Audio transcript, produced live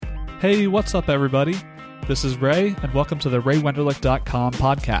Hey, what's up, everybody? This is Ray, and welcome to the RayWenderlich.com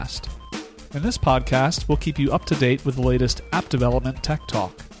podcast. In this podcast, we'll keep you up to date with the latest app development tech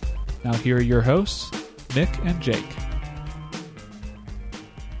talk. Now, here are your hosts, Mick and Jake.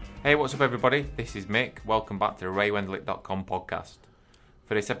 Hey, what's up, everybody? This is Mick. Welcome back to the RayWenderlich.com podcast.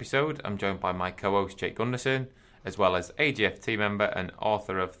 For this episode, I'm joined by my co-host Jake Gunderson, as well as AGF team member and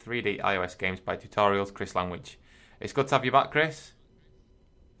author of 3D iOS games by tutorials, Chris Langwich. It's good to have you back, Chris.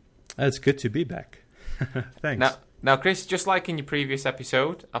 It's good to be back. Thanks. Now, Chris, just like in your previous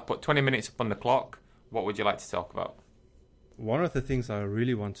episode, I've put 20 minutes up on the clock. What would you like to talk about? One of the things I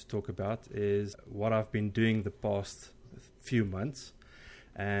really want to talk about is what I've been doing the past few months.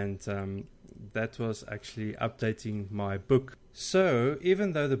 And that was actually updating my book. So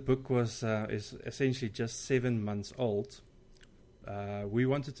even though the book is essentially just 7 months old, we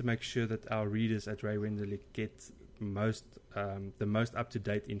wanted to make sure that our readers at Ray Wenderlich get the most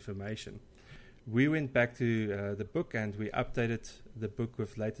up-to-date information. We went back to the book and we updated the book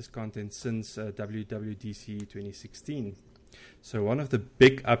with latest content since WWDC 2016. So one of the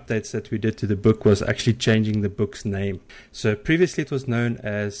big updates that we did to the book was actually changing the book's name. So previously it was known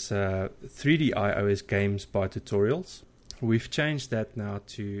as 3D iOS Games by Tutorials. We've changed that now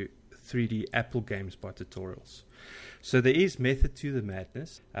to 3D Apple Games by Tutorials. So there is method to the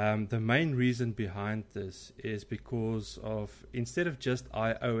madness. The main reason behind this is because of, instead of just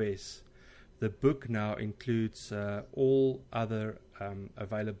iOS, the book now includes all other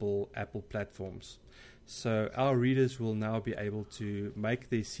available Apple platforms. So our readers will now be able to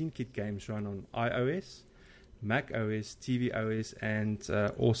make their SceneKit games run on iOS, Mac OS, tvOS, and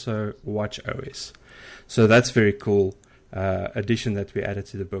also watchOS. So that's very cool addition that we added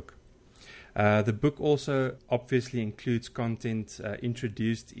to the book. The book also obviously includes content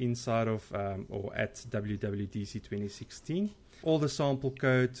introduced inside of or at WWDC 2016. All the sample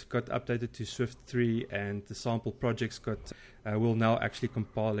code got updated to Swift 3, and the sample projects will now actually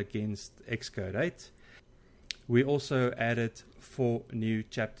compile against Xcode 8. We also added 4 new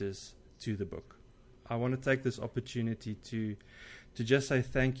chapters to the book. I want to take this opportunity to just say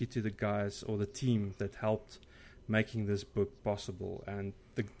thank you to the guys or the team that helped making this book possible. And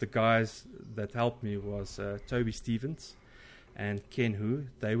the guys that helped me was Toby Stevens and Ken Hu.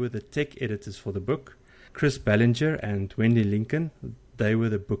 They were the tech editors for the book. Chris Ballinger and Wendy Lincoln, they were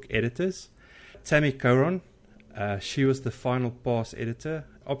the book editors. Tammy Coron, she was the final pass editor.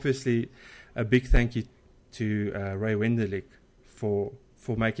 Obviously, a big thank you to Ray Wenderlich for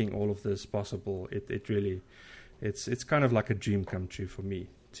making all of this possible. It really, it's kind of like a dream come true for me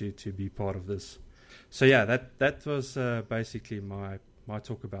to be part of this. So yeah, that was basically my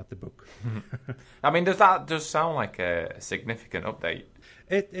talk about the book. I mean, that does sound like a significant update?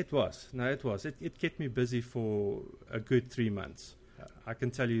 It was. No, it was. It kept me busy for a good 3 months. I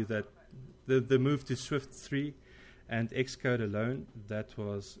can tell you that the move to Swift 3 and Xcode alone, that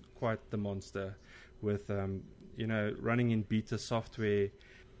was quite the monster. With running in beta software,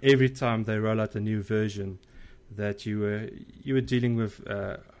 every time they roll out a new version, that you were dealing with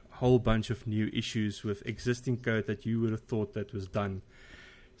a whole bunch of new issues with existing code that you would have thought that was done.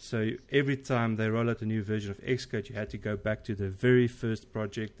 So every time they roll out a new version of Xcode, you had to go back to the very first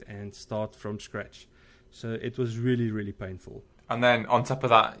project and start from scratch. So it was really, really painful. And then on top of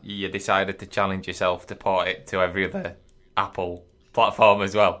that, you decided to challenge yourself to port it to every other Apple platform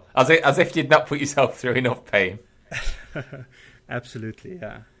as well, as if you'd not put yourself through enough pain. Absolutely,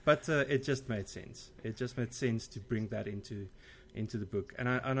 yeah. But it just made sense. It just made sense to bring that into the book. And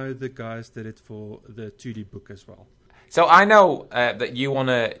I know the guys did it for the 2D book as well. So I know that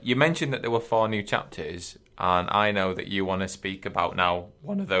you mentioned that there were 4 new chapters, and I know that you want to speak about now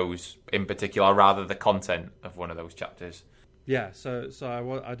one of those in particular, or rather the content of one of those chapters. Yeah, so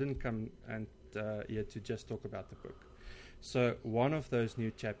I didn't come and here to just talk about the book. So one of those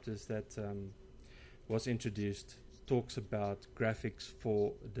new chapters that was introduced talks about graphics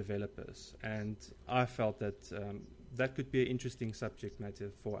for developers, and I felt that that could be an interesting subject matter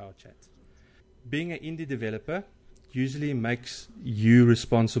for our chat. Being an indie developer usually makes you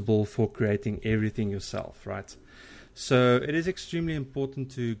responsible for creating everything yourself, right? So it is extremely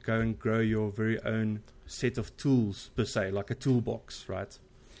important to go and grow your very own set of tools, per se, like a toolbox, right?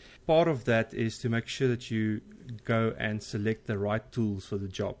 Part of that is to make sure that you go and select the right tools for the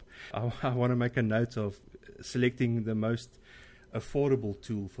job. I want to make a note of selecting the most affordable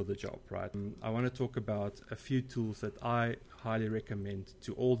tool for the job, right? I want to talk about a few tools that I highly recommend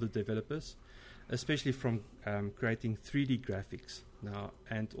to all the developers, especially from creating 3D graphics now,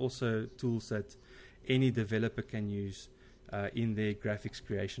 and also tools that any developer can use in their graphics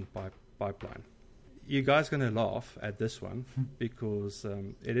creation pipeline. you guys are going to laugh at this one because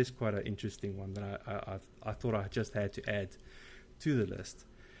it is quite an interesting one that I thought I just had to add to the list,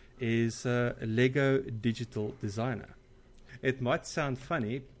 is Lego Digital Designer. It might sound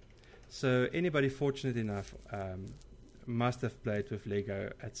funny, so anybody fortunate enough must have played with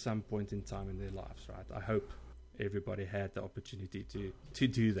Lego at some point in time in their lives, right? I hope everybody had the opportunity to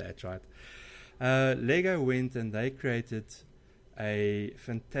do that, right? Lego went and they created a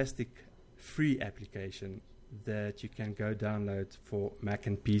fantastic free application that you can go download for Mac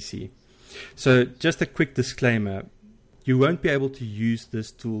and PC. So just a quick disclaimer, you won't be able to use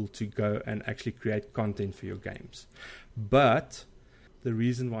this tool to go and actually create content for your games. But the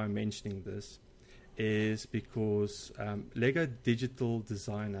reason why I'm mentioning this is because Lego Digital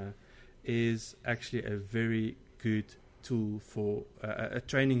Designer is actually a very good tool for a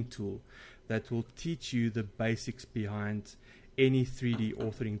training tool that will teach you the basics behind any 3D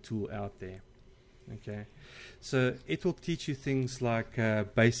authoring tool out there. Okay, so it will teach you things like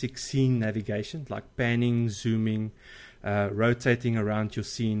basic scene navigation, like panning, zooming, rotating around your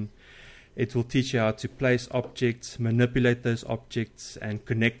scene. It will teach you how to place objects, manipulate those objects, and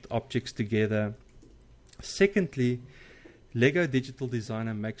connect objects together. Secondly, Lego Digital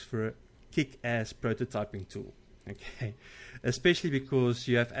Designer makes for a kick-ass prototyping tool. Okay, especially because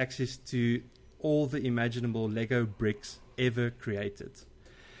you have access to all the imaginable Lego bricks ever created.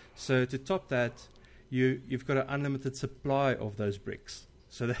 So to top that, you've got an unlimited supply of those bricks.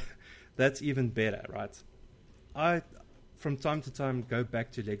 So that's even better, right? I, from time to time, go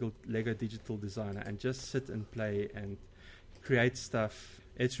back to Lego Digital Designer and just sit and play and create stuff.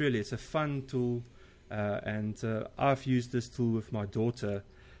 It's a fun tool, and I've used this tool with my daughter,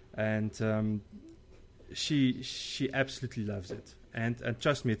 and she absolutely loves it. And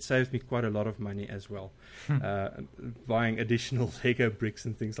trust me, it saves me quite a lot of money as well, buying additional Lego bricks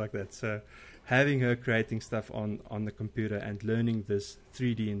and things like that. So having her creating stuff on the computer and learning this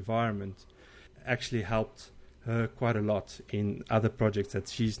 3D environment actually helped her quite a lot in other projects that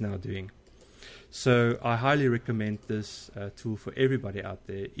she's now doing. So I highly recommend this tool for everybody out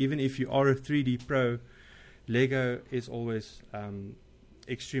there. Even if you are a 3D pro, Lego is always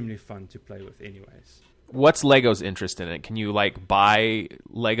extremely fun to play with anyways. What's Lego's interest in it? Can you buy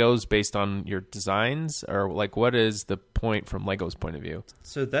Legos based on your designs, or what is the point from Lego's point of view?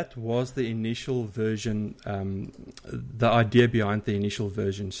 So that was the initial version, the idea behind the initial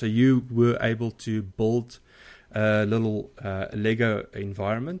version. So you were able to build a little Lego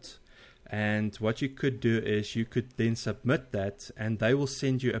environment, and what you could do is you could then submit that, and they will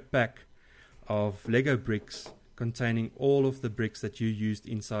send you a pack of Lego bricks containing all of the bricks that you used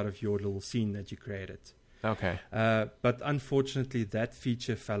inside of your little scene that you created. Okay. But unfortunately, that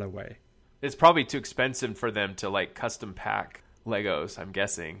feature fell away. It's probably too expensive for them to custom pack Legos, I'm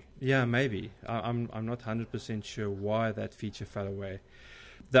guessing. Yeah, maybe. I'm not 100% sure why that feature fell away.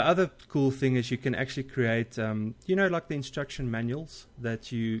 The other cool thing is you can actually create, like the instruction manuals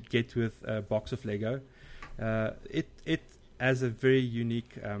that you get with a box of Lego. It has a very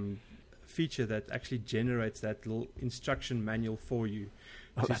unique feature that actually generates that little instruction manual for you.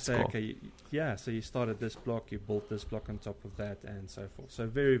 Oh, that's cool. Okay, yeah, so you started this block, you built this block on top of that, and so forth. So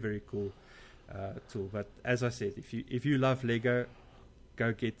very, very cool tool. But as I said, if you love Lego,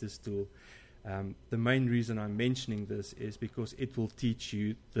 go get this tool. The main reason I'm mentioning this is because it will teach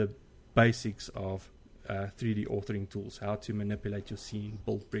you the basics of 3D authoring tools, how to manipulate your scene,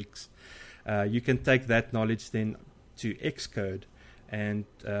 build bricks. You can take that knowledge then to Xcode and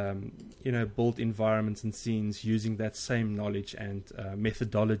build environments and scenes using that same knowledge and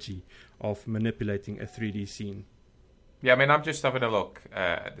methodology of manipulating a 3D scene. Yeah, I mean, I'm just having a look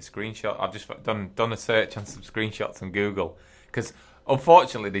at the screenshot. I've just done a search on some screenshots on Google because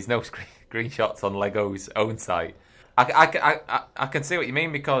unfortunately there's no screenshots on Lego's own site. I can see what you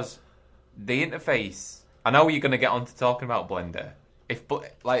mean because the interface. I know you're going to get on to talking about Blender. If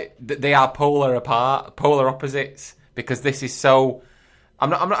they are polar opposites because this is so. I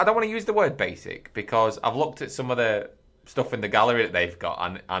don't want to use the word basic because I've looked at some of the stuff in the gallery that they've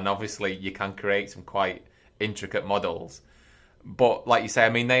got, and obviously you can create some quite intricate models. But like you say, I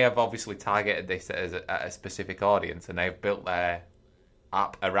mean, they have obviously targeted this as a specific audience, and they've built their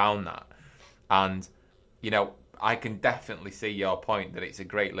app around that. And I can definitely see your point that it's a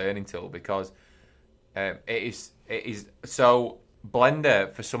great learning tool because it is so.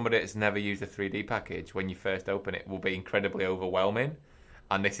 Blender, for somebody that's never used a 3D package, when you first open it, will be incredibly overwhelming.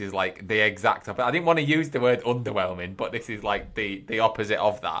 And this is the exact opposite. I didn't want to use the word underwhelming, but this is the opposite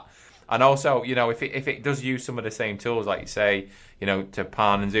of that. And also, if it does use some of the same tools, like you say, to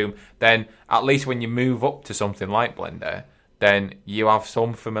pan and zoom, then at least when you move up to something like Blender, then you have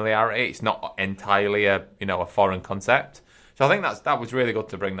some familiarity. It's not entirely a foreign concept. So I think that was really good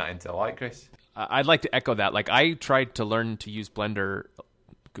to bring that into light, Chris. I'd like to echo that. Like, I tried to learn to use Blender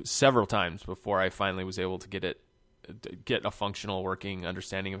several times before I finally was able to get a functional working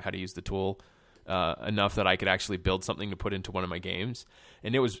understanding of how to use the tool enough that I could actually build something to put into one of my games.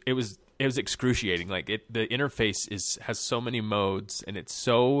 And it was excruciating. Like, the interface has so many modes, and it's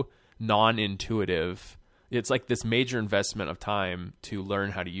so non-intuitive. It's like this major investment of time to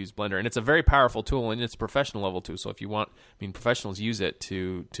learn how to use Blender, and it's a very powerful tool, and it's a professional level tool. So if you want, professionals use it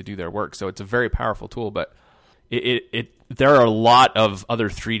to do their work. So it's a very powerful tool, but there are a lot of other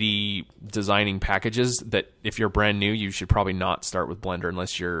 3D designing packages that if you're brand new, you should probably not start with Blender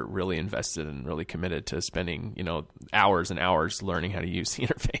unless you're really invested and really committed to spending, hours and hours learning how to use the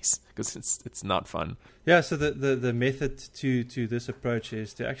interface, because it's not fun. Yeah. So the method to this approach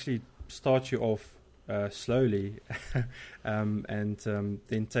is to actually start you off slowly, and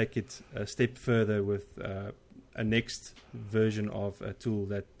then take it a step further with a next version of a tool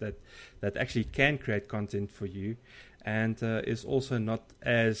that actually can create content for you, and is also not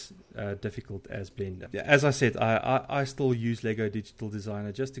as difficult as Blender. Yeah, as I said, I still use Lego Digital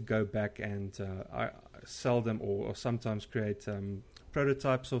Designer just to go back and I sell them or sometimes create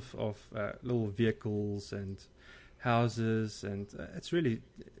prototypes of little vehicles and houses, and it's really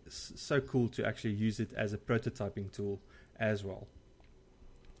so cool to actually use it as a prototyping tool as well.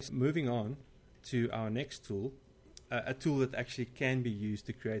 Moving on to our next tool, a tool that actually can be used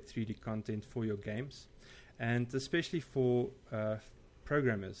to create 3D content for your games, and especially for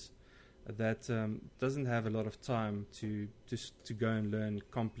programmers that doesn't have a lot of time to go and learn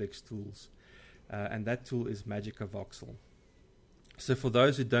complex tools, and that tool is Magica Voxel. So for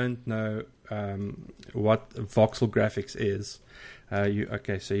those who don't know what voxel graphics is,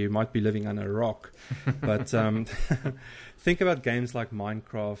 so you might be living under a rock, but think about games like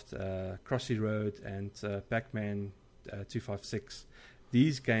Minecraft, Crossy Road, and Pac-Man 256.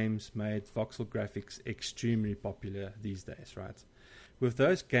 These games made voxel graphics extremely popular these days, right? With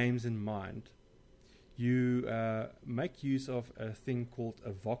those games in mind, you make use of a thing called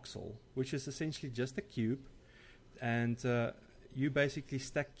a voxel, which is essentially just a cube, and you basically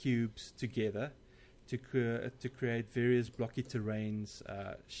stack cubes together to create various blocky terrains,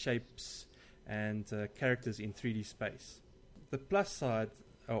 shapes, and characters in 3D space. The plus side,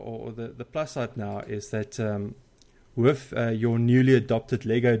 or the plus side now, is that with your newly adopted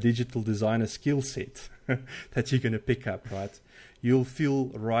Lego Digital Designer skill set that you're going to pick up, right, you'll feel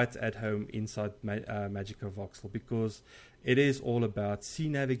right at home inside Magica Voxel, because it is all about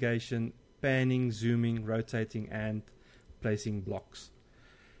scene navigation, panning, zooming, rotating, and placing blocks.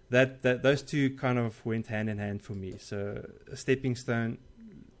 That those two kind of went hand in hand for me. So a stepping stone,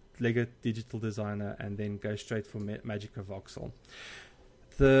 Lego Digital Designer, and then go straight for Magica Voxel.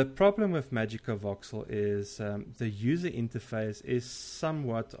 The problem with Magica Voxel is the user interface is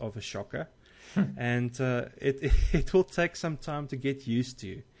somewhat of a shocker, and it will take some time to get used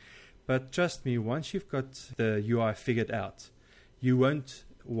to. But trust me, once you've got the UI figured out, you won't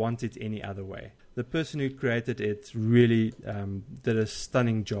want it any other way. The person who created it really did a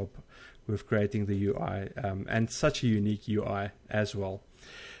stunning job with creating the UI, and such a unique UI as well.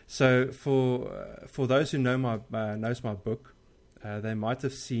 So for those who know knows my book, they might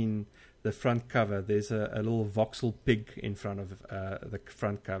have seen the front cover. There's a little voxel pig in front of the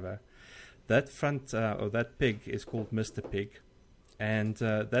front cover. That that pig is called Mr. Pig, and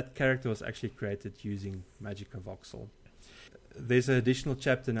that character was actually created using Magica Voxel. There's an additional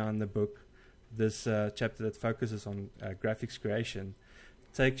chapter now in the book. This chapter that focuses on graphics creation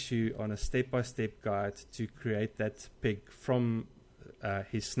takes you on a step-by-step guide to create that pig from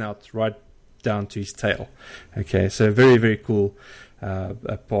his snout right down to his tail. Okay, so very, very cool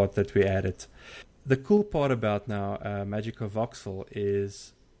a part that we added. The cool part about now Magica Voxel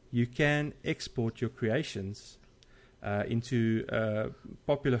is you can export your creations into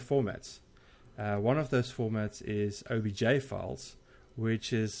popular formats. One of those formats is OBJ files,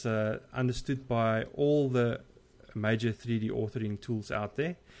 which is understood by all the major 3D authoring tools out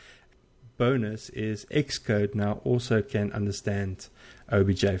there. Bonus is Xcode now also can understand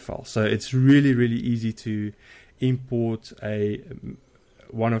OBJ files. So it's really, really easy to import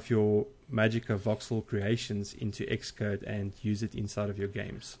one of your Magica Voxel creations into Xcode and use it inside of your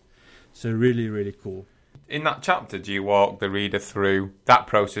games. So really, really cool. In that chapter, do you walk the reader through that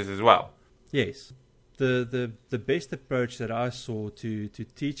process as well? Yes. The best approach that I saw to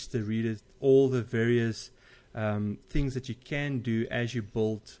teach the reader all the various things that you can do as you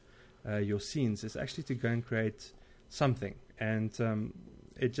build your scenes is actually to go and create something. And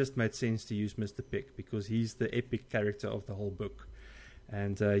it just made sense to use Mr. Pick because he's the epic character of the whole book.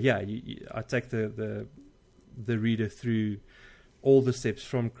 And I take the reader through all the steps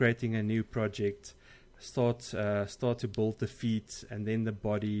from creating a new project, start to build the feet, and then the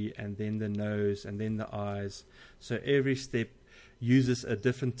body, and then the nose, and then the eyes. So every step uses a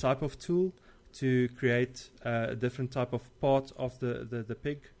different type of tool to create a different type of part of the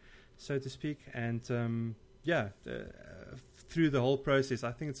pig, so to speak. And through the whole process,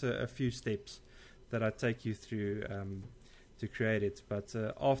 I think it's a few steps that I take you through to create it. But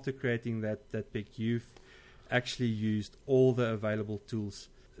after creating that pig, you've actually used all the available tools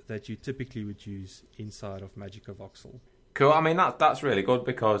that you typically would use inside of Magica Voxel. Cool. I mean, that's really good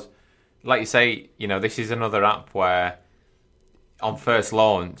because, like you say, this is another app where on first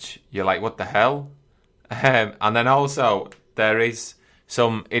launch, you're like, what the hell? And then also, there is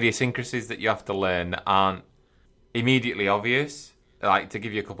some idiosyncrasies that you have to learn that aren't immediately obvious. Like, to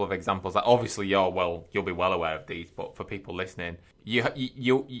give you a couple of examples, like obviously you'll be well aware of these, but for people listening, you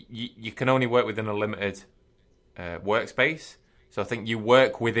can only work within a limited workspace. So I think you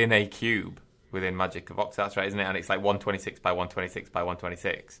work within a cube within Magica Voxel. That's right, isn't it? And it's like 126 by 126 by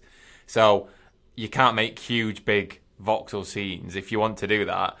 126. So you can't make huge, big voxel scenes. If you want to do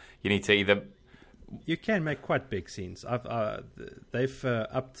that, you need to either... You can make quite big scenes. They've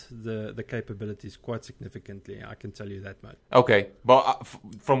upped the capabilities quite significantly. I can tell you that much. Okay, but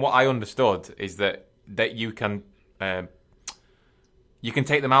from what I understood is that you can take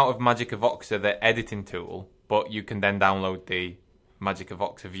them out of Magica Voxel, the editing tool, but you can then download the Magica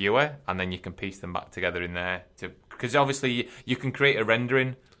Voxel viewer, and then you can piece them back together in there. Because obviously you can create a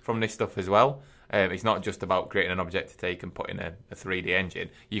rendering from this stuff as well. It's not just about creating an object to take and put in a 3D engine.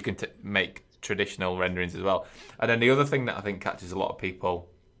 You can make traditional renderings as well. And then the other thing that I think catches a lot of people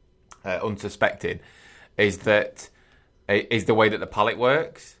unsuspecting is the way that the palette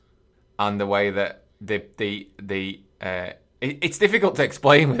works, and the way that it's difficult to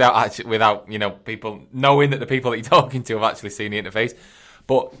explain without people knowing that the people that you're talking to have actually seen the interface.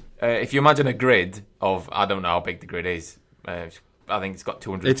 But if you imagine a grid of, I don't know how big the grid is. I think it's got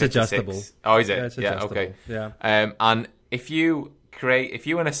 256. It's adjustable. Oh, is it? Yeah, it's adjustable. Okay. Yeah. And if you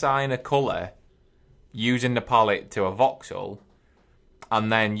assign a color using the palette to a voxel, and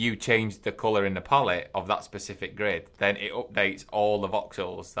then you change the color in the palette of that specific grid, then it updates all the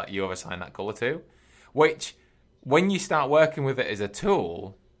voxels that you have assigned that color to. Which, when you start working with it as a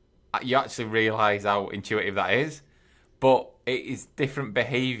tool, you actually realize how intuitive that is. But it is different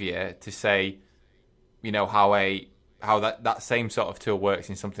behavior to say, how that same sort of tool works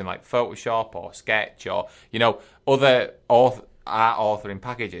in something like Photoshop or Sketch or, other art authoring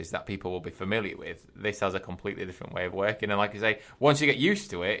packages that people will be familiar with. This has a completely different way of working. And like I say, once you get used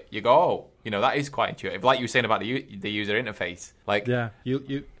to it, you go, that is quite intuitive. Like you were saying about the user interface. Like, yeah,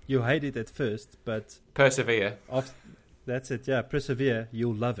 you hate it at first, but... persevere. That's it, yeah. Persevere,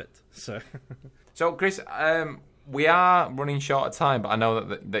 you'll love it. So Chris, we are running short of time, but I know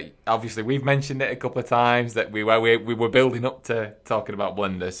that obviously we've mentioned it a couple of times that we were building up to talking about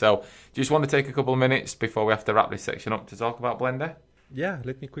Blender. So do you just want to take a couple of minutes before we have to wrap this section up to talk about Blender? Yeah,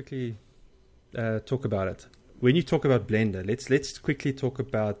 let me quickly talk about it. When you talk about Blender, let's quickly talk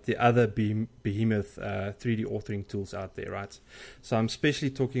about the other behemoth 3D authoring tools out there, right? So I'm especially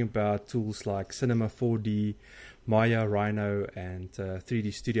talking about tools like Cinema 4D, Maya, Rhino, and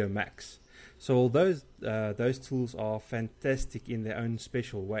 3D Studio Max. So those tools are fantastic in their own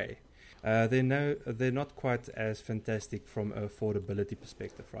special way. They're not quite as fantastic from an affordability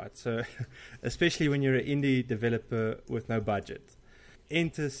perspective, right? So especially when you're an indie developer with no budget.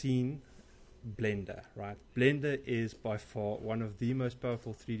 Enter scene Blender, right? Blender is by far one of the most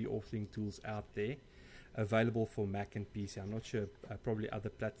powerful 3D authoring tools out there, available for Mac and PC. I'm not sure, probably other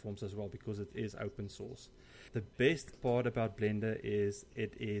platforms as well, because it is open source. The best part about Blender is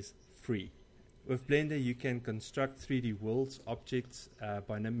it is free. With Blender, you can construct 3D worlds, objects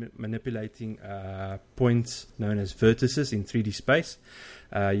by manipulating points known as vertices in 3D space.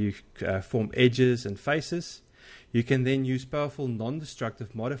 You form edges and faces. You can then use powerful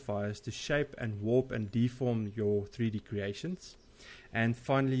non-destructive modifiers to shape and warp and deform your 3D creations. And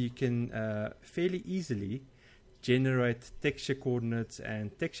finally, you can fairly easily generate texture coordinates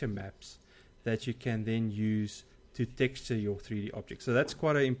and texture maps that you can then use to texture your 3D objects. So that's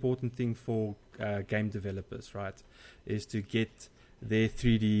quite an important thing for game developers, right? Is to get their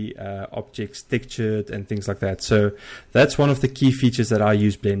 3D objects textured and things like that. So that's one of the key features that I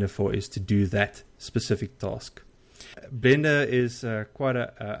use Blender for, is to do that specific task. Blender is quite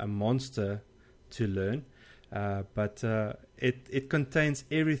a monster to learn, but it contains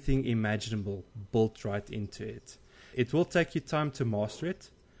everything imaginable built right into it. It will take you time to master it,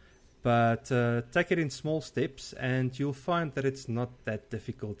 but take it in small steps and you'll find that it's not that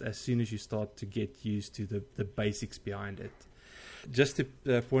difficult as soon as you start to get used to the basics behind it. Just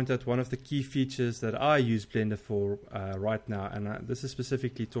to point out one of the key features that I use Blender for right now, and this is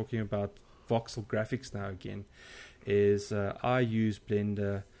specifically talking about voxel graphics now again, is I use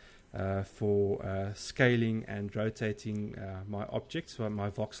Blender for scaling and rotating my objects, so my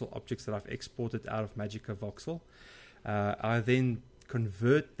voxel objects that I've exported out of Magica Voxel. I then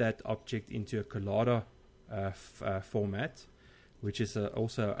convert that object into a collada format, which is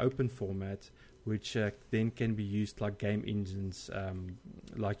also an open format, which then can be used like game engines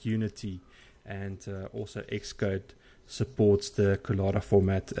like Unity, and also Xcode supports the collada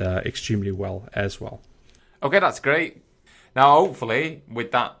format extremely well as well. Okay, that's great. Now, hopefully,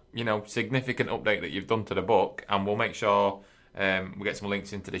 with that, significant update that you've done to the book, and we'll make sure we get some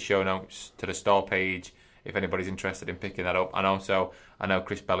links into the show notes to the store page if anybody's interested in picking that up. And also, I know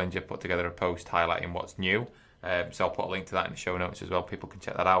Chris Bellinger put together a post highlighting what's new, so I'll put a link to that in the show notes as well. People can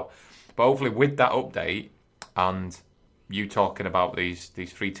check that out. But hopefully, with that update and you talking about these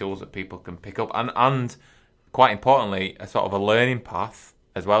free tools that people can pick up, and quite importantly, a sort of a learning path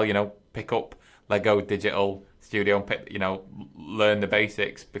as well. Pick up Lego Digital Studio and learn the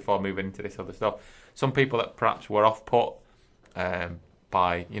basics before moving into this other stuff. Some people that perhaps were off put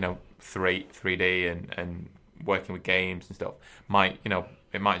by 3D and working with games and stuff might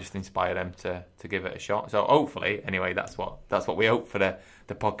just inspire them to give it a shot. So hopefully, anyway, that's what we hope for the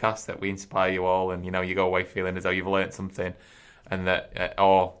podcast, that we inspire you all, and you go away feeling as though you've learned something, and that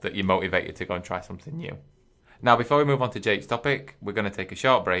you're motivated to go and try something new. Now, before we move on to Jake's topic, we're going to take a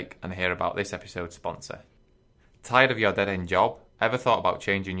short break and hear about this episode's sponsor. Tired of your dead-end job? Ever thought about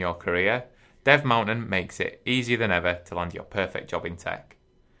changing your career? Dev Mountain makes it easier than ever to land your perfect job in tech.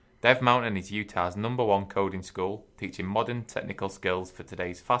 Dev Mountain is Utah's #1 coding school, teaching modern technical skills for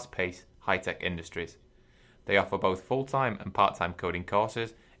today's fast-paced, high-tech industries. They offer both full-time and part-time coding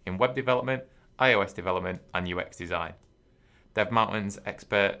courses in web development, iOS development, and UX design. Dev Mountain's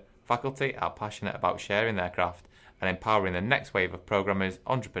expert faculty are passionate about sharing their craft and empowering the next wave of programmers,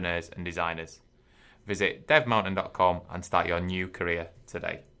 entrepreneurs, and designers. Visit devmountain.com and start your new career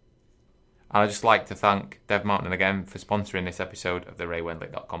today. And I'd just like to thank Dev Mountain again for sponsoring this episode of the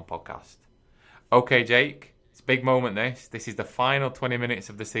RayWendlick.com podcast. Okay, Jake, it's a big moment this. This is the final 20 minutes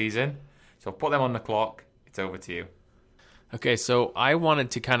of the season. So put them on the clock. It's over to you. Okay, so I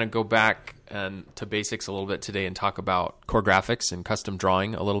wanted to kind of go back to basics a little bit today and talk about core graphics and custom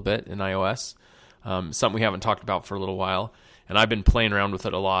drawing a little bit in iOS. Something we haven't talked about for a little while. And I've been playing around with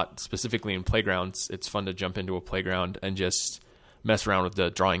it a lot, specifically in playgrounds. It's fun to jump into a playground and just mess around with the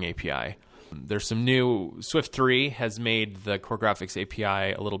drawing API. There's some new, Swift 3 has made the core graphics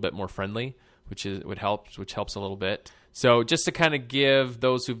API a little bit more friendly, which helps a little bit. So just to kind of give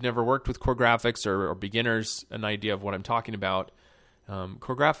those who've never worked with core graphics or beginners an idea of what I'm talking about,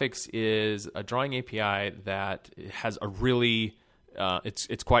 core graphics is a drawing API that has a really,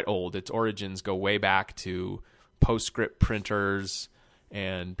 it's quite old. Its origins go way back to PostScript printers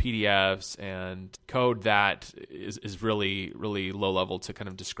and PDFs and code that is really, really low level to kind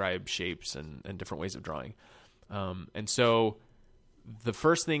of describe shapes and different ways of drawing. And so the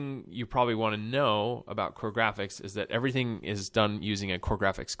first thing you probably want to know about core graphics is that everything is done using a core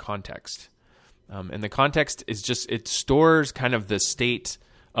graphics context. And the context is it stores kind of the state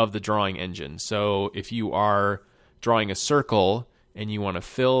of the drawing engine. So if you are drawing a circle and you want to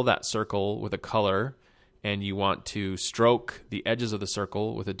fill that circle with a color, and you want to stroke the edges of the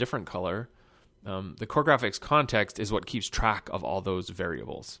circle with a different color, the core graphics context is what keeps track of all those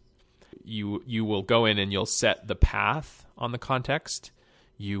variables. You will go in and you'll set the path on the context.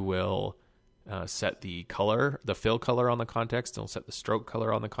 You will set the color, the fill color on the context, and you'll set the stroke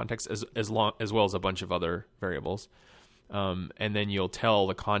color on the context, as well as a bunch of other variables. And then you'll tell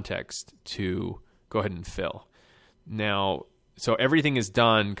the context to go ahead and fill. Now, so everything is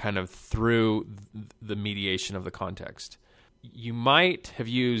done kind of through the mediation of the context. You might have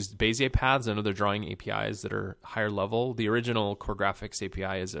used Bezier paths and other drawing APIs that are higher level. The original core graphics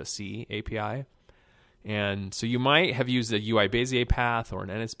API is a C API. And so you might have used a UI Bezier path or an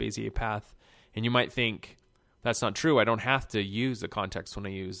NS Bezier path. And you might think, that's not true. I don't have to use the context when I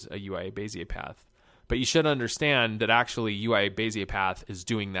use a UI Bezier path. But you should understand that actually UI Bezier path is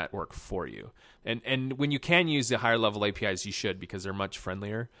doing that work for you. And when you can use the higher level APIs, you should, because they're much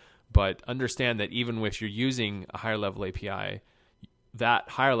friendlier. But understand that even if you're using a higher level API, that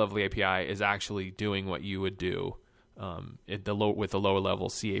higher level API is actually doing what you would do with the lower level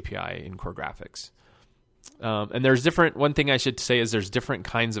C API in core graphics. And there's one thing I should say is there's different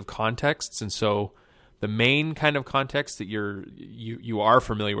kinds of contexts. And so The main kind of context that you are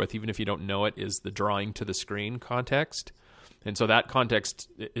familiar with, even if you don't know it, is the drawing to the screen context. And so that context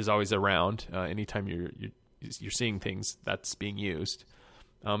is always around. Anytime you're seeing things, that's being used.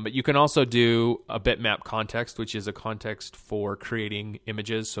 But you can also do a bitmap context, which is a context for creating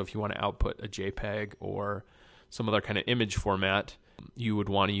images. So if you want to output a JPEG or some other kind of image format, you would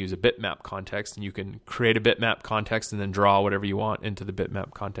want to use a bitmap context, and you can create a bitmap context and then draw whatever you want into the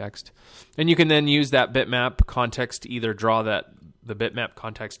bitmap context. And you can then use that bitmap context to either draw the bitmap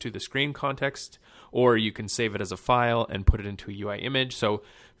context to the screen context, or you can save it as a file and put it into a UI image. So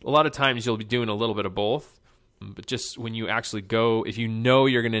a lot of times you'll be doing a little bit of both. But just when you actually go, if you know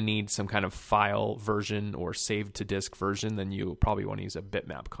you're going to need some kind of file version or saved to disk version, then you probably want to use a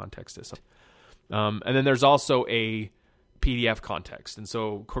bitmap context. And then there's also a PDF context. And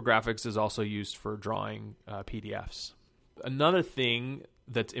so Core Graphics is also used for drawing PDFs. Another thing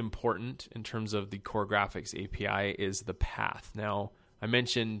that's important in terms of the Core Graphics API is the path. Now, I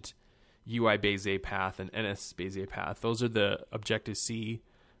mentioned UI Bezier path and NS Bezier path. Those are the Objective-C,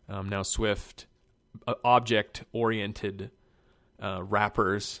 now Swift, object-oriented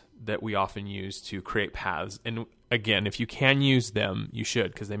wrappers that we often use to create paths. And again, if you can use them, you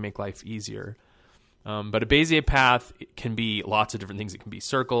should, because they make life easier. But a Bezier path can be lots of different things. It can be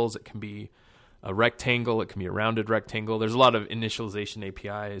circles. It can be a rectangle. It can be a rounded rectangle. There's a lot of initialization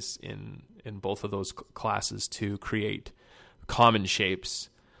APIs in both of those classes to create common shapes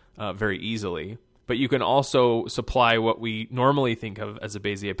very easily. But you can also supply what we normally think of as a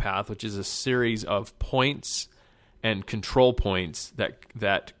Bezier path, which is a series of points and control points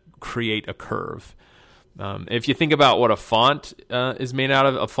that create a curve. If you think about what a font is made out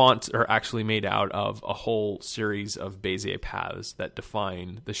of, a font are actually made out of a whole series of Bezier paths that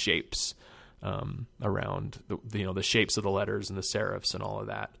define the shapes around the shapes of the letters and the serifs and all of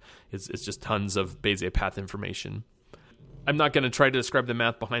that. It's just tons of Bezier path information. I'm not going to try to describe the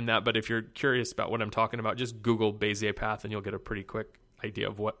math behind that, but if you're curious about what I'm talking about, just Google Bezier path and you'll get a pretty quick idea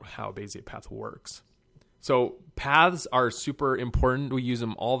of how Bezier path works. So paths are super important. We use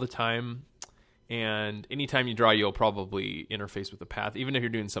them all the time. And anytime you draw, you'll probably interface with a path, even if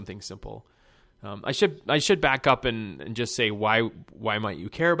you're doing something simple. I should back up and just say why might you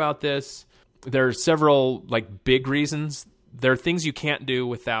care about this? There are several big reasons. There are things you can't do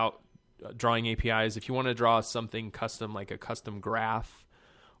without drawing APIs. If you want to draw something custom, like a custom graph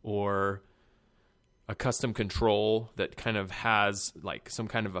or a custom control that kind of has some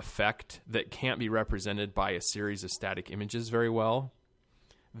kind of effect that can't be represented by a series of static images very well,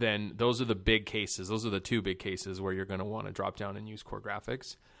 then those are the big cases. Those are the two big cases where you're going to want to drop down and use Core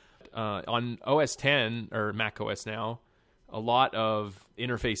Graphics. On OS 10 or Mac OS now, a lot of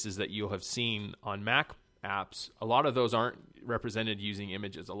interfaces that you'll have seen on Mac apps, a lot of those aren't represented using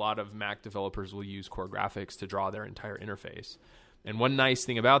images. A lot of Mac developers will use Core Graphics to draw their entire interface. And one nice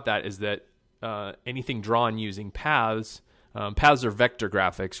thing about that is that anything drawn using paths are vector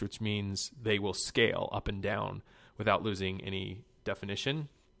graphics, which means they will scale up and down without losing any definition.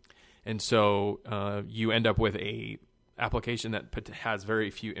 And so you end up with a application that has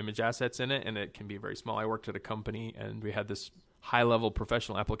very few image assets in it, and it can be very small. I worked at a company, and we had this high-level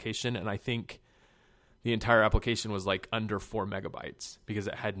professional application, and I think the entire application was under 4 megabytes because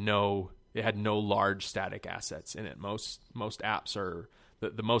it had no large static assets in it. Most apps are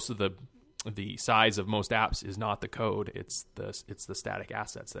the most of the size of most apps is not the code; it's the static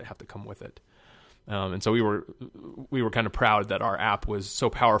assets that have to come with it. And so we were kind of proud that our app was so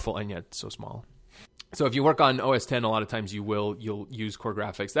powerful and yet so small. So if you work on OS 10, a lot of times you'll use Core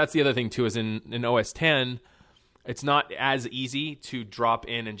Graphics. That's the other thing too, is in OS 10, it's not as easy to drop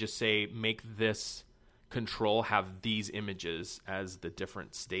in and just say, make this control have these images as the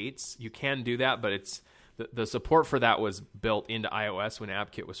different states. You can do that, but the support for that was built into iOS when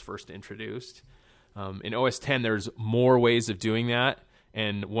AppKit was first introduced. In OS 10, there's more ways of doing that.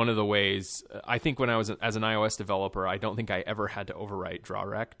 And one of the ways, I think when I was as an iOS developer, I don't think I ever had to overwrite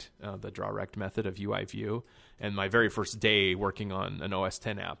DrawRect, the DrawRect method of UI view. And my very first day working on an OS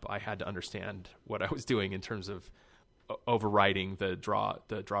 10 app, I had to understand what I was doing in terms of overwriting the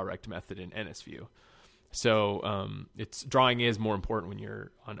DrawRect method in NSView. So drawing is more important when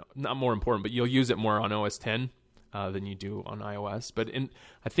you're not more important, but you'll use it more on OS 10 than you do on iOS. But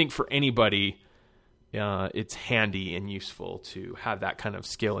I think for anybody, it's handy and useful to have that kind of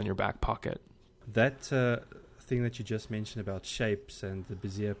skill in your back pocket. That thing that you just mentioned about shapes and the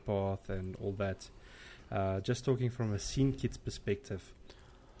Bezier path and all that, just talking from a SceneKit perspective,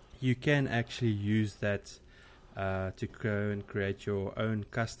 you can actually use that to go and create your own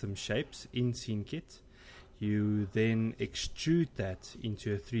custom shapes in SceneKit. You then extrude that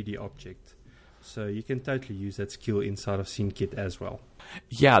into a 3D object. So you can totally use that skill inside of SceneKit as well.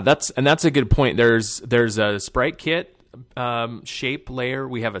 Yeah, that's a good point. There's a sprite kit shape layer.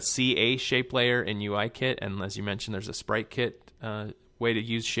 We have a CA shape layer in UI kit, and as you mentioned, there's a sprite kit way to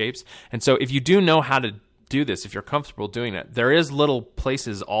use shapes. And so if you do know how to do this, if you're comfortable doing it, there is little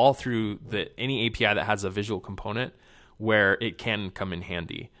places all through any API that has a visual component where it can come in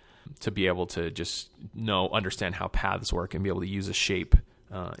handy to be able to just understand how paths work and be able to use a shape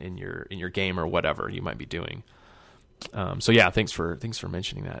in your game or whatever you might be doing. So yeah, thanks for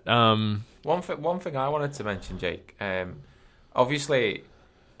mentioning that. One thing I wanted to mention, Jake. Obviously,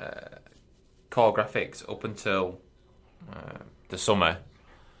 core graphics up until the summer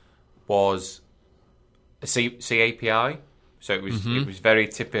was a C API, so it was very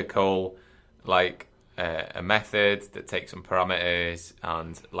typical, like a method that takes some parameters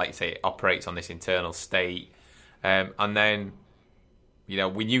and, like you say, it operates on this internal state. And then,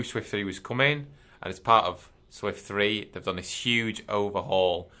 we knew Swift 3 was coming, and as part of Swift 3, they've done this huge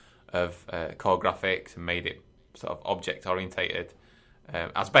overhaul of core graphics and made it sort of object orientated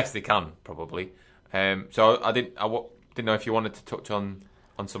as best they can, probably. So I didn't know if you wanted to touch on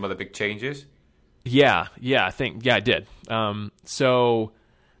some of the big changes. Yeah, I did. So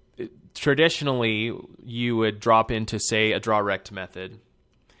traditionally, you would drop into, say, a drawRect method,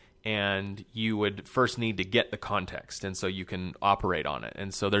 and you would first need to get the context, and so you can operate on it.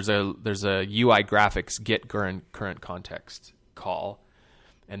 And so there's a UI graphics get current context call,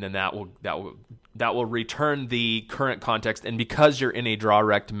 and then that will return the current context. And because you're in a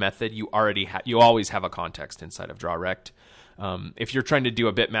drawRect method, you always have a context inside of drawRect. If you're trying to do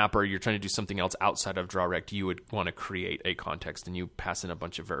a bitmap or you're trying to do something else outside of drawRect, you would want to create a context, and you pass in a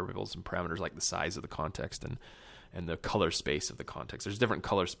bunch of variables and parameters like the size of the context and the color space of the context. There's different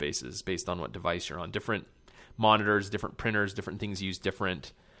color spaces based on what device you're on. Different monitors, different printers, different things use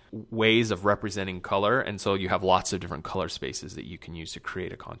different ways of representing color, and so you have lots of different color spaces that you can use to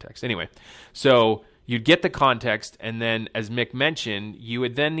create a context. Anyway, so you'd get the context, and then, as Mick mentioned, you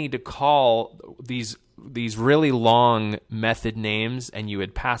would then need to call these really long method names, and you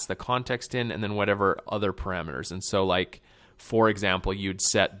would pass the context in and then whatever other parameters. And so, like, for example, you'd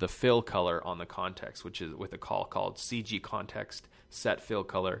set the fill color on the context, which is with a call called CG context set fill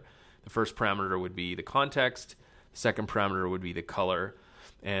color. The first parameter would be the context. The second parameter would be the color.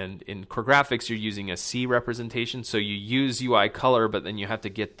 And in core graphics, you're using a C representation. So you use UI color, but then you have to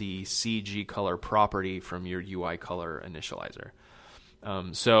get the CG color property from your UI color initializer.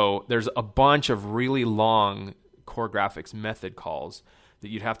 So there's a bunch of really long core graphics method calls that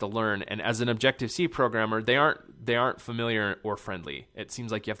you'd have to learn. And as an Objective-C programmer, they aren't familiar or friendly. It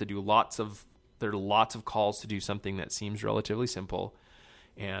seems like you have to do lots of calls to do something that seems relatively simple.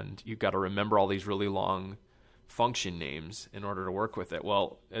 And you've got to remember all these really long function names in order to work with it.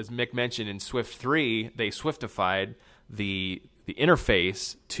 Well, as Mick mentioned, in Swift 3, they Swiftified the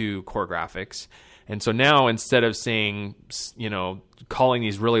interface to core graphics. And so now, instead of saying, calling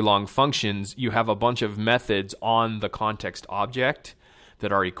these really long functions, you have a bunch of methods on the context object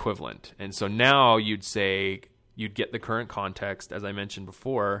that are equivalent. And so now you'd get the current context, as I mentioned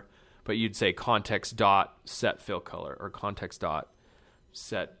before, but you'd say context dot set fill color or context dot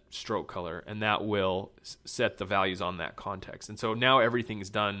set stroke color, and that will set the values on that context. And so now everything is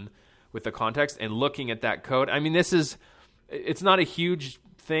done with the context. And looking at that code, I mean, it's not a huge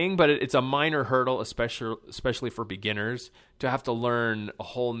thing, but it's a minor hurdle, especially for beginners, to have to learn a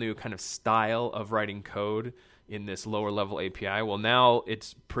whole new kind of style of writing code in this lower level API. Well, now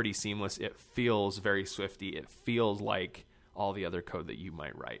it's pretty seamless. It feels very Swifty. It feels like all the other code that you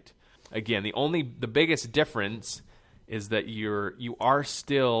might write. Again, the biggest difference is that you are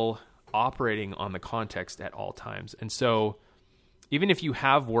still operating on the context at all times. And so even if you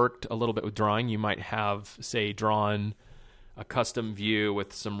have worked a little bit with drawing, you might have, say, drawn a custom view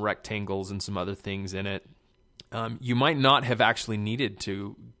with some rectangles and some other things in it. You might not have actually needed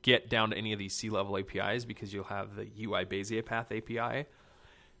to get down to any of these C-level APIs because you'll have the UI Bezier path API.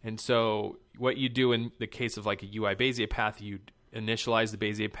 And so what you do in the case of like a UI Bezier path, you'd initialize the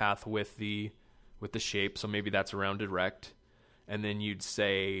Bezier path with the shape. So maybe that's a rounded rect. And then you'd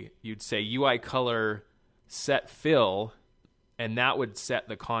say UI color set fill, and that would set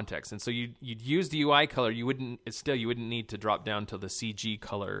the context. And so you'd use the UI color. You wouldn't need to drop down to the CG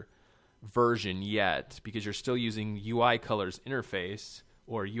color version yet, because you're still using UI color's interface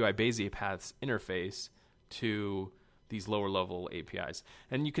or UI Bezier path's interface to these lower level APIs.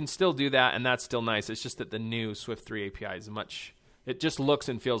 And you can still do that, and that's still nice. It's just that the new Swift 3 API is it just looks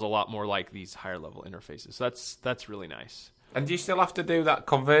and feels a lot more like these higher level interfaces. So that's really nice. And do you still have to do that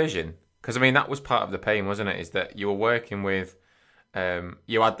conversion? Because, I mean, that was part of the pain, wasn't it? Is that you were working with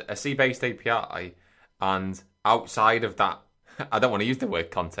you had a C-based API, and outside of that, I don't want to use the word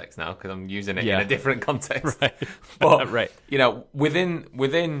context now because I'm using it in a different context. Right. But Right.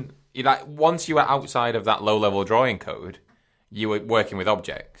 within once you were outside of that low-level drawing code, you were working with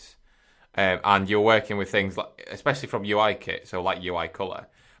objects, and you're working with things like, especially from UI kit, so like UI color.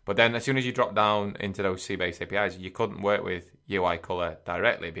 But then as soon as you drop down into those C-based APIs, you couldn't work with UI color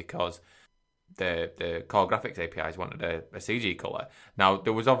directly because the core graphics APIs wanted a CG color. Now,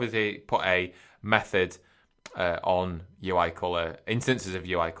 there was obviously put a method on UI color, instances of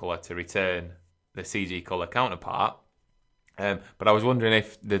UI color, to return the CG color counterpart. But I was wondering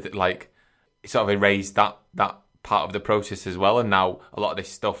if it sort of erased that part of the process as well, and now a lot of this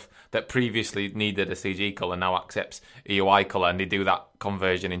stuff that previously needed a CG color now accepts a UI color, and they do that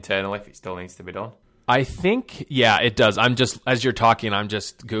conversion internally if it still needs to be done. I think, yeah, it does. I'm just, as you're talking, I'm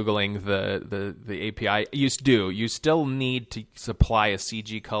just Googling the API. You still need to supply a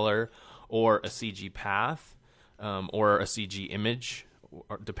CG color or a CG path or a CG image,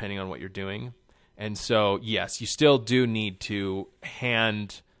 depending on what you're doing. And so, yes, you still do need to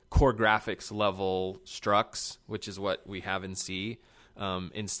hand core graphics level structs, which is what we have in C,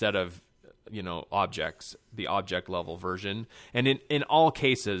 instead of, objects, the object level version. And in all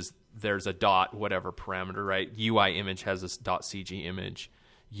cases, there's a dot whatever parameter, right? UI image has a dot CG image.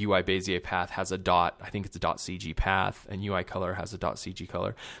 UI Bezier path has a dot, I think it's a dot CG path, and UI color has a dot CG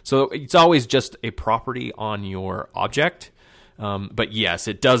color. So it's always just a property on your object. But yes,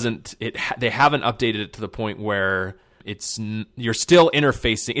 it doesn't. They haven't updated it to the point where you're still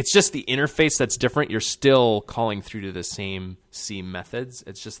interfacing. It's just the interface that's different. You're still calling through to the same C methods.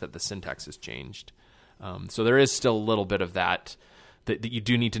 It's just that the syntax has changed. So there is still a little bit of that you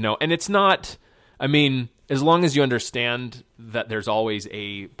do need to know. And it's not, as long as you understand that there's always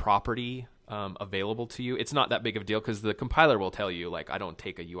a property available to you, it's not that big of a deal, because the compiler will tell you, I don't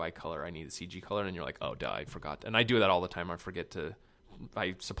take a UI color, I need a CG color, and you're like, oh, duh, I forgot. And I do that all the time.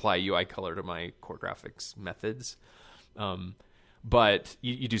 I supply UI color to my core graphics methods. But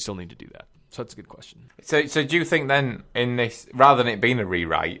you do still need to do that. So that's a good question. So do you think then, in this, rather than it being a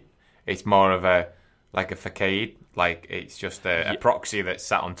rewrite, it's more of a facade, it's just a proxy that's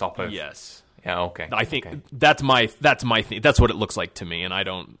sat on top of? Yes. Yeah. Okay. I think that's my thing. That's what it looks like to me, and I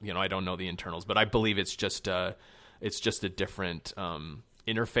don't know the internals, but I believe it's just a different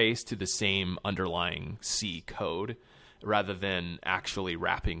interface to the same underlying C code, rather than actually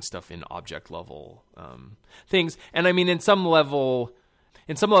wrapping stuff in object level things. And in some level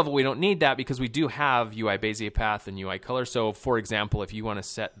we don't need that, because we do have UI Bezier path and UI color. So for example, if you want to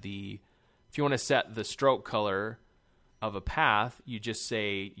set the stroke color of a path, you just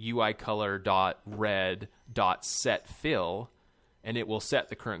say UI color dot red dot set fill, and it will set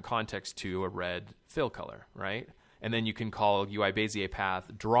the current context to a red fill color, right? And then you can call UI Bezier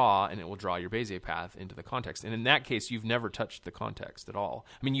path draw, and it will draw your Bezier path into the context. And in that case, you've never touched the context at all.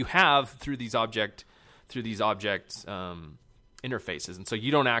 You have through these objects interfaces, and so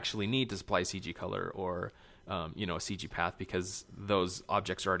you don't actually need to supply CG color or a CG path, because those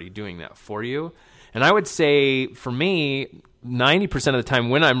objects are already doing that for you. And I would say, for me, 90% of the time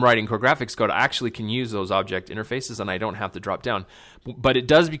when I'm writing core graphics code, I actually can use those object interfaces, and I don't have to drop down. But it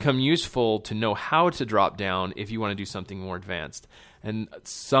does become useful to know how to drop down if you want to do something more advanced. And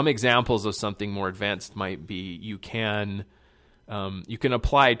some examples of something more advanced might be you can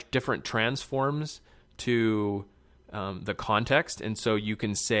apply different transforms to the context. And so you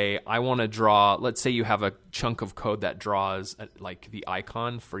can say, I want to draw, let's say you have a chunk of code that draws the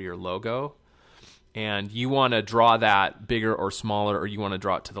icon for your logo, and you want to draw that bigger or smaller, or you want to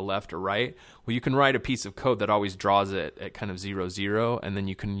draw it to the left or right. Well, you can write a piece of code that always draws it at kind of 0, 0, and then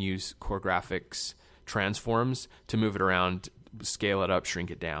you can use core graphics transforms to move it around, scale it up,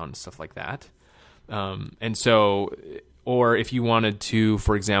 shrink it down, stuff like that. And so, or if you wanted to,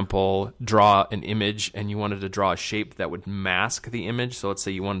 for example, draw an image and you wanted to draw a shape that would mask the image. So let's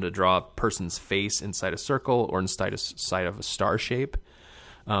say you wanted to draw a person's face inside a circle or inside of a star shape.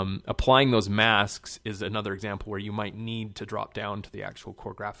 Applying those masks is another example where you might need to drop down to the actual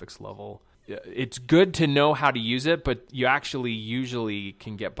core graphics level. It's good to know how to use it, but you actually usually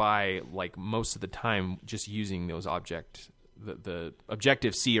can get by, most of the time, just using those the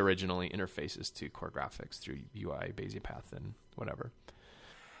Objective-C originally interfaces to core graphics through UI Bezier path and whatever.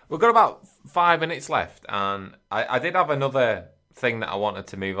 We've got about 5 minutes left, and I did have another thing that I wanted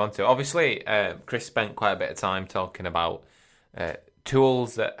to move on to. Obviously, Chris spent quite a bit of time talking about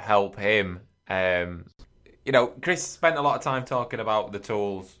tools that help him. Chris spent a lot of time talking about the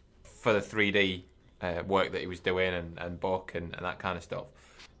tools for the 3D work that he was doing and book and that kind of stuff.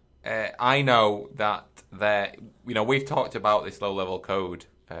 I know that we've talked about this low-level code,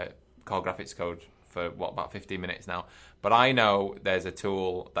 core graphics code, for about 15 minutes now. But I know there's a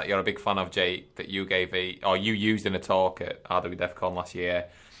tool that you're a big fan of, Jake, that you you used in a talk at RW DevCon last year,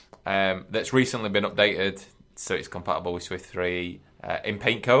 that's recently been updated, so it's compatible with Swift 3 in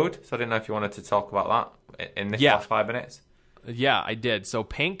Paint Code. So I didn't know if you wanted to talk about that in this last 5 minutes. Yeah, I did. So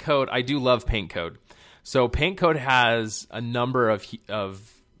Paint Code, I do love Paint Code. So Paint Code has a number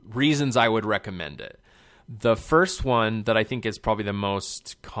of reasons I would recommend it. The first one that I think is probably the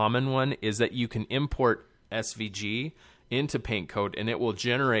most common one is that you can import SVG into Paint Code and it will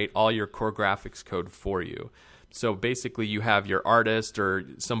generate all your core graphics code for you. So basically you have your artist or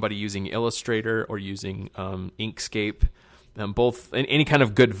somebody using Illustrator or using Inkscape, both any kind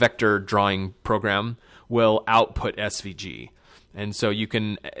of good vector drawing program will output SVG. And so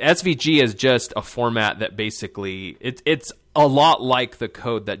SVG is just a format that basically, it's a lot like the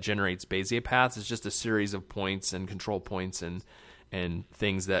code that generates Bezier paths. It's just a series of points and control points and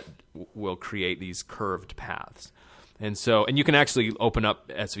things that will create these curved paths. And you can actually open up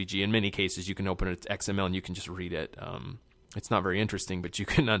SVG. In many cases, you can open it to XML and you can just read it. It's not very interesting, but you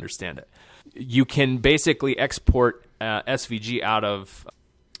can understand it. You can basically export SVG out of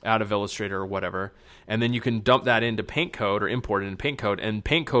Illustrator or whatever, and then you can dump that into Paint Code or import it into Paint Code, and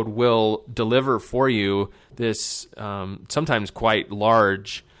Paint Code will deliver for you this sometimes quite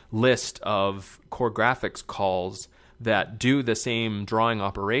large list of core graphics calls that do the same drawing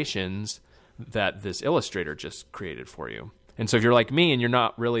operations that this Illustrator just created for you. And so if you're like me and you're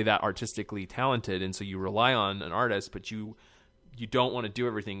not really that artistically talented, and so you rely on an artist, but you don't want to do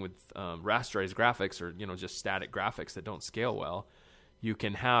everything with rasterized graphics or just static graphics that don't scale well, you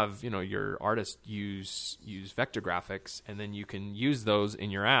can have your artist use vector graphics, and then you can use those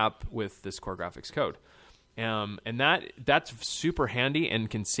in your app with this core graphics code. And that's super handy and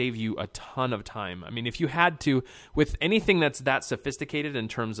can save you a ton of time. I mean, if you had to, with anything that's that sophisticated in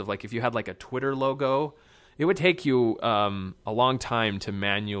terms of like if you had like a Twitter logo, it would take you a long time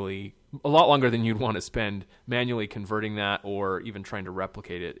to a lot longer than you'd want to spend manually converting that or even trying to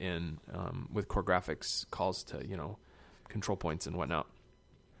replicate it in with core graphics calls to control points and whatnot.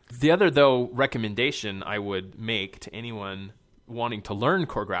 The other, though, recommendation I would make to anyone wanting to learn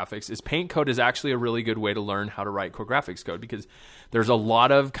core graphics is Paint Code is actually a really good way to learn how to write core graphics code, because there's a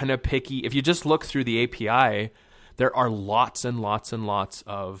lot of kind of picky. If you just look through the API, there are lots and lots and lots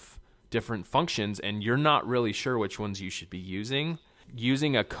of different functions, and you're not really sure which ones you should be using.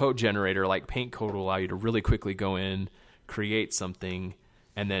 Using a code generator like Paint Code will allow you to really quickly go in, create something,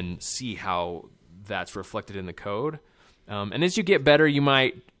 and then see how that's reflected in the code. And as you get better, you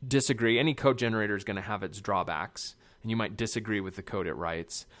might disagree. Any code generator is going to have its drawbacks, and you might disagree with the code it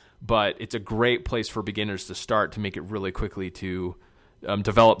writes. But it's a great place for beginners to start to make it really quickly to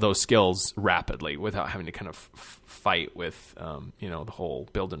develop those skills rapidly without having to kind of fight with the whole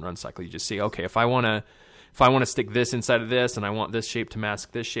build and run cycle. You just see, okay, if I want to stick this inside of this, and I want this shape to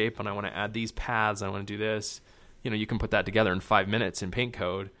mask this shape, and I want to add these paths, and I want to do this, you can put that together in 5 minutes in Paint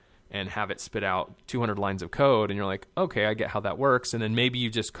Code and have it spit out 200 lines of code, and you're like, okay, I get how that works. And then maybe you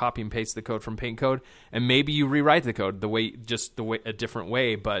just copy and paste the code from Paint Code, and maybe you rewrite the code a different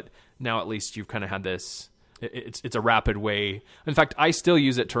way, but now at least you've kind of had this. It's a rapid way. In fact, I still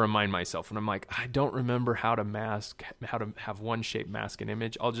use it to remind myself, and I'm like, I don't remember how to have one shape mask an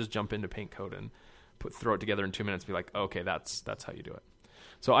image. I'll just jump into Paint Code and throw it together in 2 minutes. And be like, okay, that's how you do it.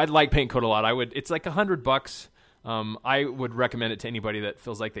 So I'd like Paint Code a lot. It's like $100. I would recommend it to anybody that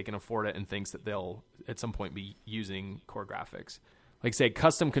feels like they can afford it and thinks that they'll at some point be using core graphics. Like say,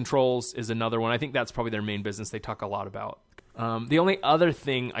 custom controls is another one. I think that's probably their main business. They talk a lot about. The only other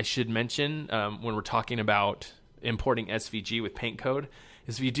thing I should mention when we're talking about importing SVG with Paint Code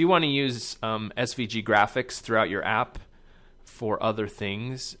is if you do want to use SVG graphics throughout your app for other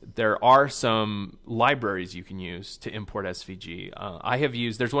things, there are some libraries you can use to import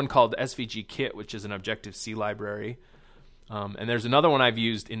SVG. There's one called SVG Kit, which is an Objective-C library. And there's another one I've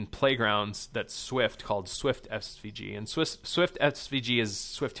used in Playgrounds that's Swift called Swift SVG. And Swift SVG is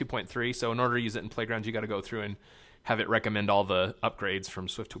Swift 2.3, so in order to use it in Playgrounds, you got to go through and have it recommend all the upgrades from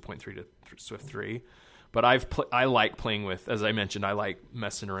Swift 2.3 to Swift 3. But I like playing with, as I mentioned, I like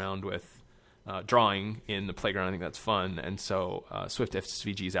messing around with drawing in the Playground. I think that's fun, and so Swift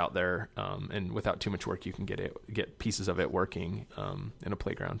SVG is out there, and without too much work, you can get pieces of it working in a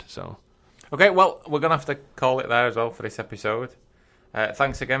Playground. So, okay, well, we're gonna have to call it there as well for this episode.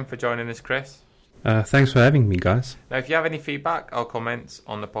 Thanks again for joining us, Chris. Thanks for having me, guys. Now, if you have any feedback or comments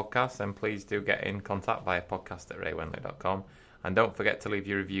on the podcast, then please do get in contact via podcast@raywendley.com, and don't forget to leave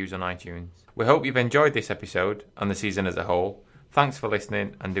your reviews on iTunes. We hope you've enjoyed this episode and the season as a whole. Thanks for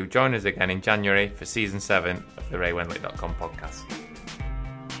listening, and do join us again in January for Season 7 of the RayWendlick.com podcast.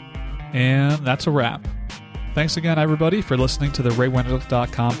 And that's a wrap. Thanks again, everybody, for listening to the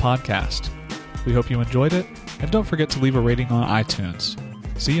RayWendlick.com podcast. We hope you enjoyed it, and don't forget to leave a rating on iTunes.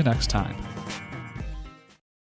 See you next time.